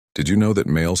Did you know that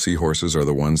male seahorses are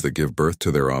the ones that give birth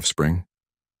to their offspring?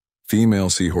 Female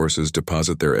seahorses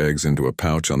deposit their eggs into a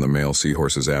pouch on the male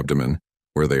seahorse's abdomen,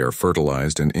 where they are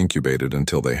fertilized and incubated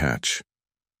until they hatch.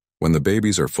 When the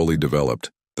babies are fully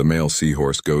developed, the male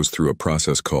seahorse goes through a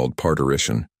process called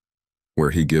parturition,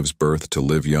 where he gives birth to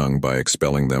live young by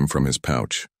expelling them from his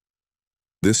pouch.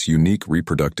 This unique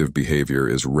reproductive behavior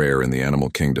is rare in the animal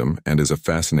kingdom and is a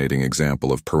fascinating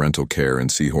example of parental care in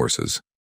seahorses.